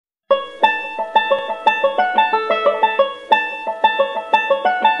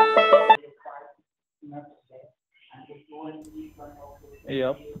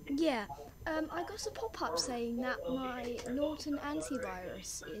Yep. Yeah. I got a pop-up saying that my Norton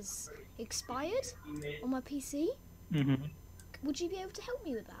antivirus is expired on my PC. Mm-hmm. Would you be able to help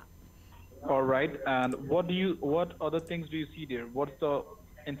me with that? All right. And what other things do you see there? What's the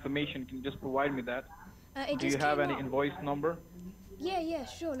information? Can you just provide me that? It Do you just have came any up. invoice number? Yeah,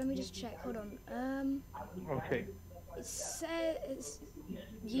 sure. Let me just check. Hold on. Okay. It says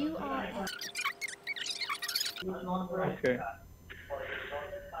URL. Okay.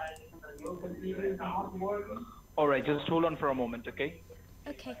 All right. Just hold on for a moment, okay?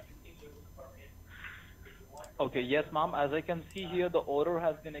 Okay. Okay. Yes, ma'am. As I can see here, the order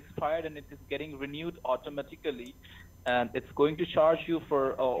has been expired and it is getting renewed automatically, and it's going to charge you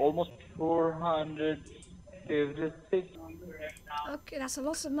for almost 456. Okay, that's a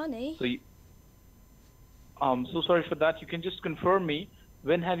lot of money. So, so sorry for that. You can just confirm me,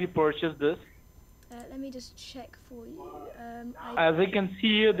 when have you purchased this? Let me just check for you. I As I can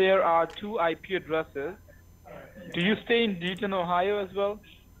see here, there are two IP addresses. Do you stay in Dayton, Ohio as well?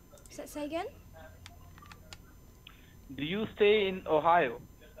 say again. Do you stay in Ohio?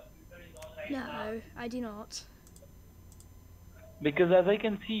 No, I do not. Because as I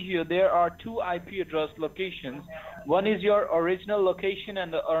can see here, there are two IP address locations. One is your original location,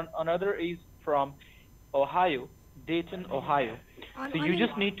 and another is from Ohio, Dayton, Ohio. I'm So I'm you in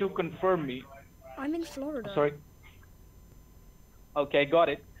just need to confirm me. I'm in Florida. Sorry. Okay, got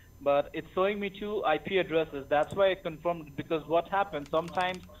it. But it's showing me two IP addresses. That's why I confirmed it, because what happens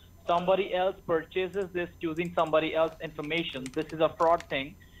sometimes somebody else purchases this using somebody else's information. This is a fraud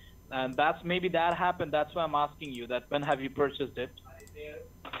thing, and maybe that happened. That's why I'm asking you that when have you purchased it?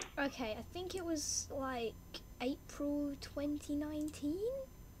 Okay, I think it was like April 2019.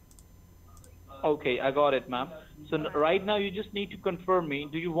 Okay, I got it, ma'am. So right now you just need to confirm me.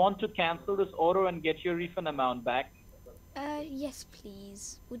 Do you want to cancel this order and get your refund amount back? Yes,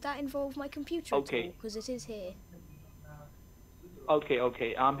 please. Would that involve my computer at all? Okay. Because it is here.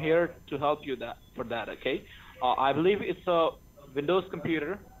 Okay. I'm here to help you for that. Okay. I believe it's a Windows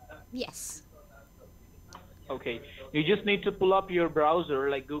computer. Yes. Okay. You just need to pull up your browser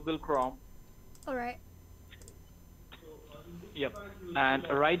like Google Chrome. All right. Yep. And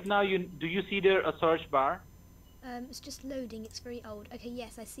right now, do you see there a search bar? It's just loading. It's very old. Okay,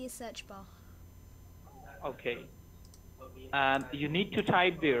 yes, I see a search bar. Okay. And you need to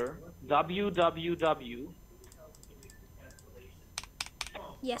type there www.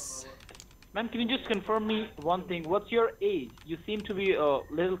 Yes. Ma'am, can you just confirm me one thing? What's your age? You seem to be a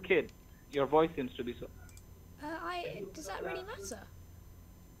little kid. Your voice seems to be so. Does that really matter?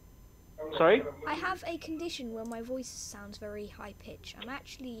 Sorry? I have a condition where my voice sounds very high pitched. I'm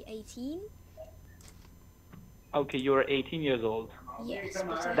actually 18. Okay, you're 18 years old. Yes,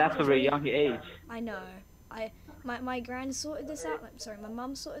 but I That's have a very young age. I know. My gran sorted this out. Sorry, my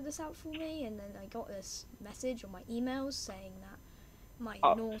mum sorted this out for me, and then I got this message on my emails saying that my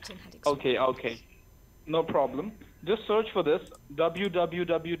Norton had expired. Okay. No problem. Just search for this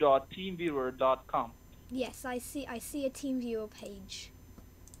www.teamviewer.com. Yes, I see a TeamViewer page.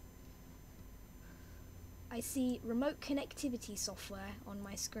 I see remote connectivity software on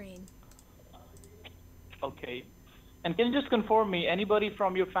my screen. Okay. And can you just confirm me, anybody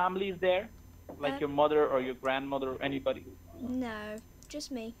from your family is there? Like your mother or your grandmother or anybody? No,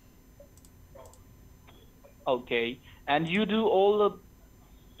 just me. Okay. And you do all the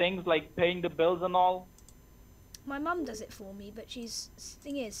things like paying the bills and all? My mum does it for me, but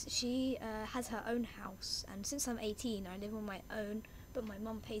thing is, she has her own house, and since I'm 18, I live on my own, but my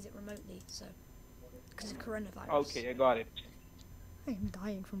mum pays it remotely, so, because of coronavirus. Okay, I got it. I am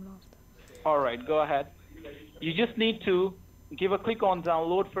dying from laughter. All right, go ahead. You just need to give a click on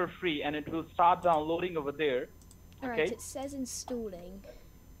download for free, and it will start downloading over there. All right, it says installing.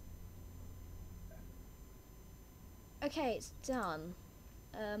 Okay, it's done.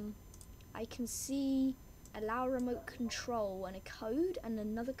 I can see allow remote control and a code and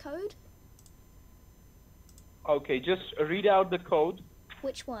another code. Okay, just read out the code.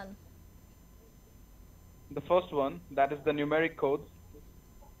 Which one? The first one, that is the numeric code.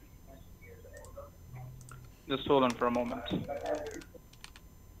 Just hold on for a moment.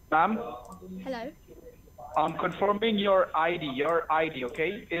 Ma'am? Hello? I'm confirming your ID,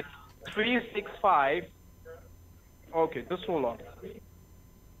 okay? It's 365. Okay, just hold on.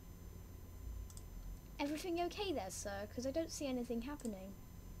 Everything okay there, sir? Because I don't see anything happening.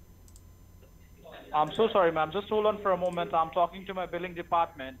 I'm so sorry, ma'am. Just hold on for a moment. I'm talking to my billing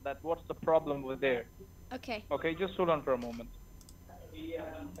department that what's the problem with there. Okay. Okay, just hold on for a moment.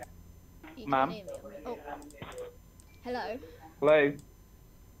 Ma'am? Oh. Hello? Hello?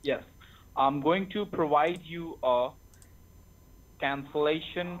 Yes. I'm going to provide you a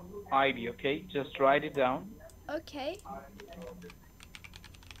cancellation ID, okay? Just write it down. Okay.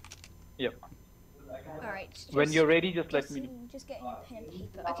 Yep. All right. When you're ready, just let me know. Just getting a pen and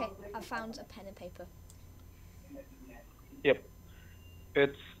paper. Okay, I found a pen and paper. Yep.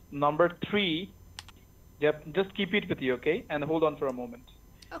 It's number 3. Yep. Just keep it with you, okay? And hold on for a moment.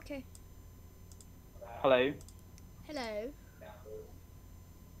 Okay. Hello. Hello.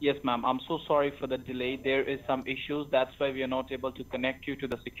 Yes, ma'am. I'm so sorry for the delay. There is some issues. That's why we are not able to connect you to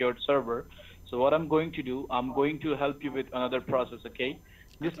the secured server. So what I'm going to do, I'm going to help you with another process, okay?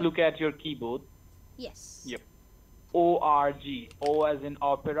 Just Okay. look at your keyboard. Yes. Yep. ORG. O as in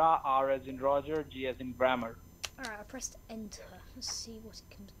opera, R as in Roger, G as in grammar. All right. I pressed enter. Let's see what it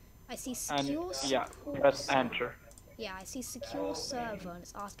can. I see And secure yeah, support. press enter. Yeah, I see secure server and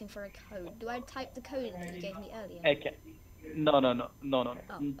it's asking for a code. Do I type the code that you gave me earlier? Okay. No. Oh,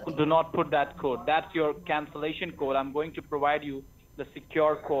 okay. Do not put that code. That's your cancellation code. I'm going to provide you the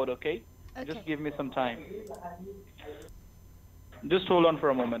secure code, okay? Okay. Just give me some time. Just hold on for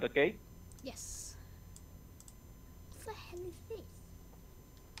a moment, okay? Yes. What the hell is this?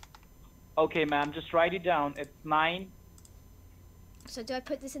 Okay, ma'am, just write it down. It's 9. So do I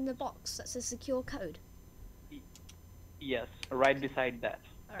put this in the box? That's a secure code. Yes, right beside that.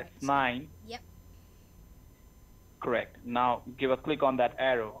 All right. It's 9. Yep. Correct. Now give a click on that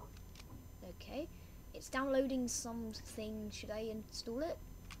arrow. Okay. It's downloading something. Should I install it?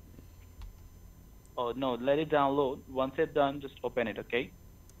 Oh, no, let it download. Once it's done, just open it, okay?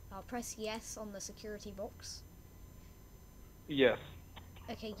 I'll press yes on the security box. Yes.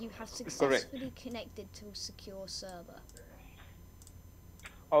 Okay, you have successfully connected to a secure server.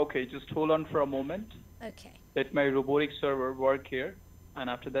 Okay, just hold on for a moment. Okay. Let my robotic server work here, and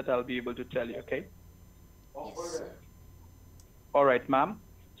after that I'll be able to tell you, okay? Yes, sir. All right, ma'am.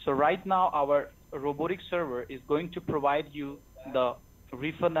 So right now our robotic server is going to provide you the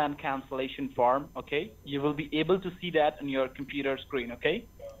refund and cancellation form, okay? You will be able to see that on your computer screen, okay?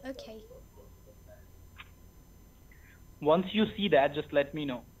 Okay. Once you see that, just let me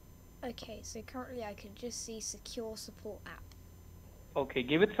know. Okay, so currently I can just see secure support app. Okay,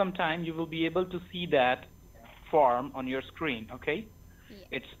 give it some time. You will be able to see that form on your screen, okay?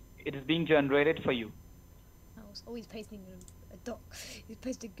 Yeah. It is being generated for you. I was always pasting a doc. He's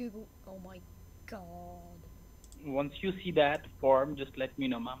pasted Google. Oh my god. Once you see that form, just let me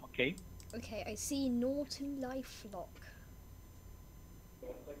know, ma'am, okay? Okay, I see Norton LifeLock.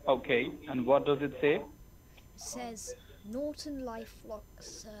 Okay, and what does it say? It says Norton LifeLock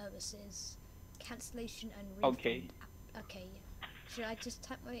services, cancellation and refund. Okay. Okay, yeah. Should I just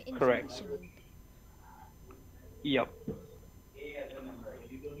type my information Correct. in? Yep.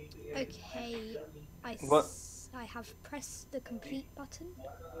 Okay, What? I have pressed the complete button.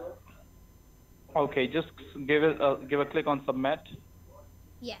 Okay, just give a click on submit.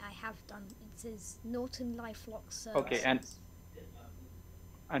 Yeah, I have done. It says Norton LifeLock services. Okay,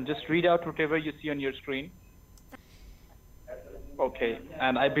 and just read out whatever you see on your screen. Okay,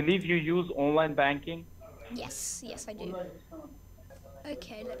 and I believe you use online banking. Yes, I do.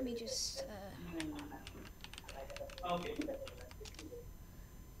 Okay, let me just.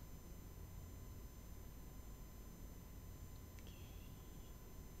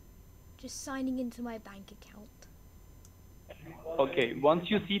 Just signing into my bank account. Okay, once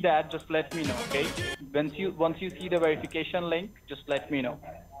you see that, just let me know, okay? Once you see the verification link, just let me know.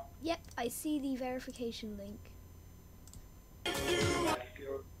 Yep, I see the verification link.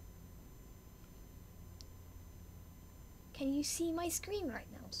 Can you see my screen right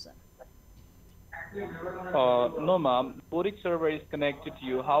now, sir? No, ma'am. Robotic server is connected to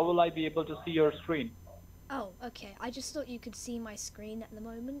you. How will I be able to see your screen? Oh, okay. I just thought you could see my screen at the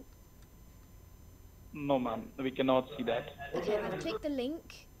moment. No, ma'am. We cannot see that. Okay, I've clicked the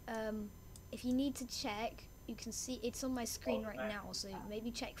link. If you need to check, you can see it's on my screen right now. So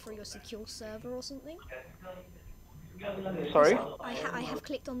maybe check for your secure server or something. Sorry? I have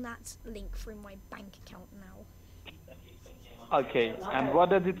clicked on that link through my bank account now. Okay, and what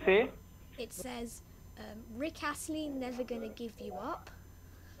does it say? It says, Rick Astley, never gonna give you up.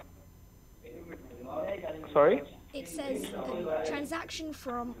 Sorry? It says, transaction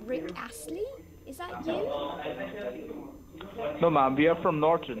from Rick Astley? Is that you? No, ma'am. We are from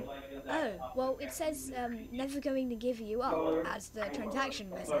Norton. Oh, well, it says, never going to give you up as the transaction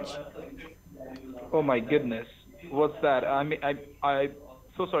message. Oh my goodness. What's that? I'm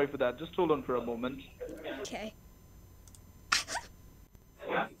so sorry for that. Just hold on for a moment. Okay.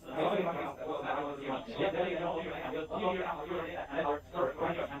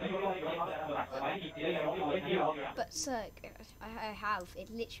 But sir, I have. It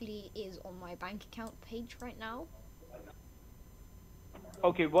literally is on my bank account page right now.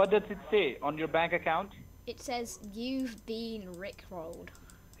 Okay, what does it say on your bank account? It says you've been rickrolled.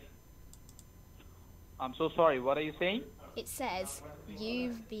 I'm so sorry. What are you saying? It says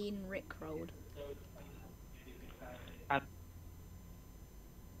you've been rickrolled. And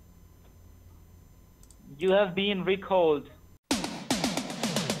you have been recalled.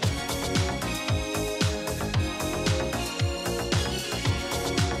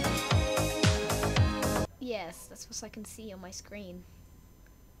 Yes, that's what I can see on my screen.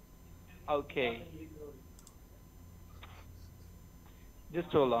 Okay. Just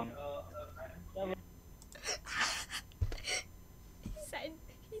hold on.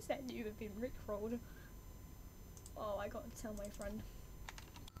 He said you have been rickrolled. Oh, I got to tell my friend.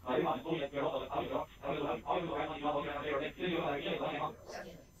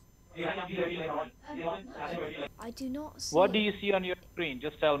 I do not see What do it. you see on your screen?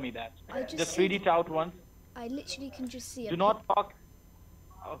 Just tell me that. I just Just see. read it out once. I literally can just see a Do not talk.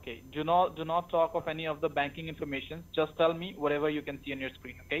 Okay. Do not talk of any of the banking information. Just tell me whatever you can see on your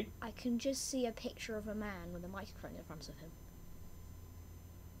screen. Okay. I can just see a picture of a man with a microphone in front of him.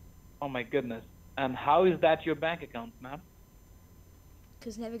 Oh my goodness. And how is that your bank account, ma'am?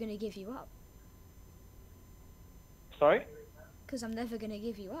 Cause never gonna give you up. Sorry? Cause I'm never gonna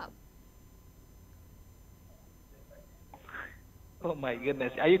give you up. Oh my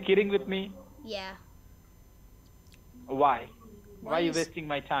goodness. Are you kidding with me? Yeah. Why? Why are you you s- wasting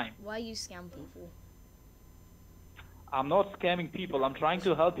my time? Why you scam people? I'm not scamming people. I'm trying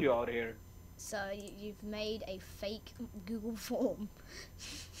to help you out here. So you've made a fake Google form,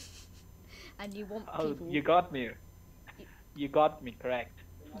 and you want Oh, people. you got me. You, You got me correct.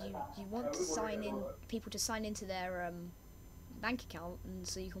 you want to sign in people to sign into their bank account, and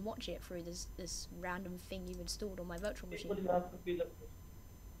so you can watch it through this random thing you've installed on my virtual machine.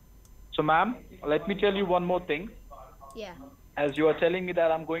 So, ma'am, let me tell you one more thing. Yeah. As you are telling me that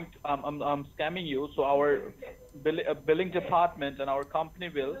I'm scamming you, so our billing department and our company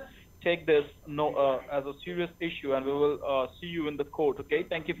will take this as a serious issue, and we will see you in the court. Okay?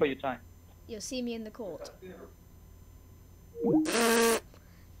 Thank you for your time. You'll see me in the court.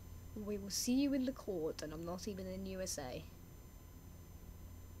 We will see you in the court, and I'm not even in USA.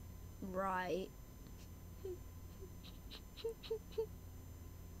 Right.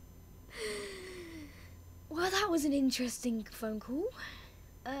 Well, that was an interesting phone call.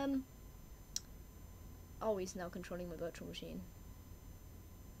 Oh, he's now controlling my virtual machine.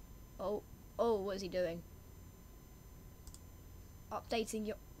 Oh, what is he doing? Updating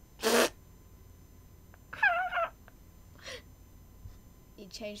your... He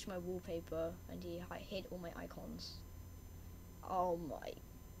changed my wallpaper and he hid all my icons. Oh my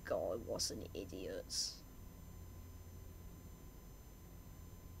god, what an idiot.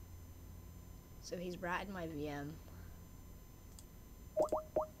 So he's ratted my VM.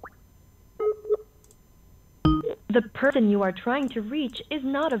 The person you are trying to reach is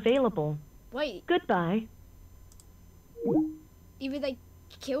not available. Wait, Goodbye. either they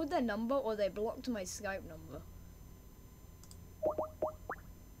killed their number or they blocked my Skype number.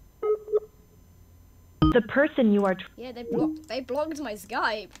 The person you are Yeah, they blocked my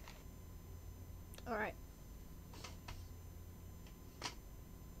Skype. Alright.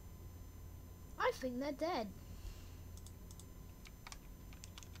 I think they're dead.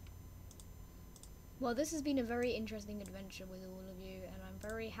 Well, this has been a very interesting adventure with all of you, and I'm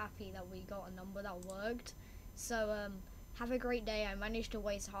very happy that we got a number that worked. So, have a great day. I managed to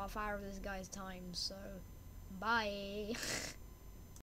waste half hour of this guy's time, so bye.